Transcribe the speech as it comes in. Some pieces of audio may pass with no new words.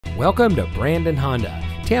Welcome to Brandon Honda,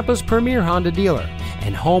 Tampa's premier Honda dealer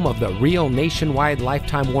and home of the real nationwide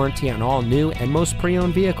lifetime warranty on all new and most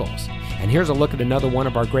pre-owned vehicles. And here's a look at another one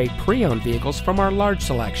of our great pre-owned vehicles from our large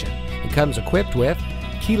selection. It comes equipped with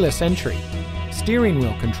keyless entry, steering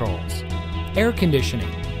wheel controls, air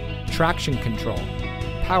conditioning, traction control,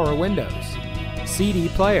 power windows, CD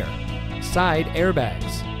player, side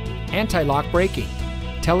airbags, anti-lock braking,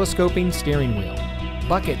 telescoping steering wheel,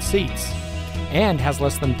 bucket seats, and has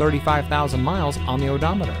less than 35,000 miles on the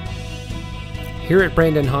odometer. Here at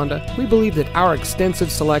Brandon Honda, we believe that our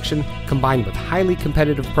extensive selection, combined with highly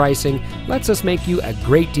competitive pricing, lets us make you a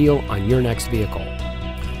great deal on your next vehicle.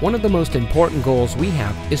 One of the most important goals we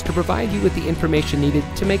have is to provide you with the information needed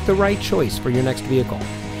to make the right choice for your next vehicle.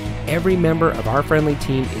 Every member of our friendly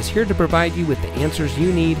team is here to provide you with the answers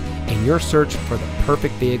you need in your search for the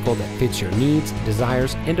perfect vehicle that fits your needs,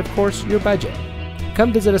 desires, and of course, your budget.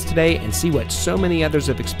 Come visit us today and see what so many others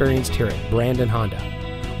have experienced here at Brandon Honda.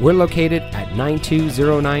 We're located at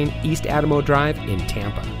 9209 East Adamo Drive in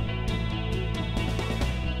Tampa.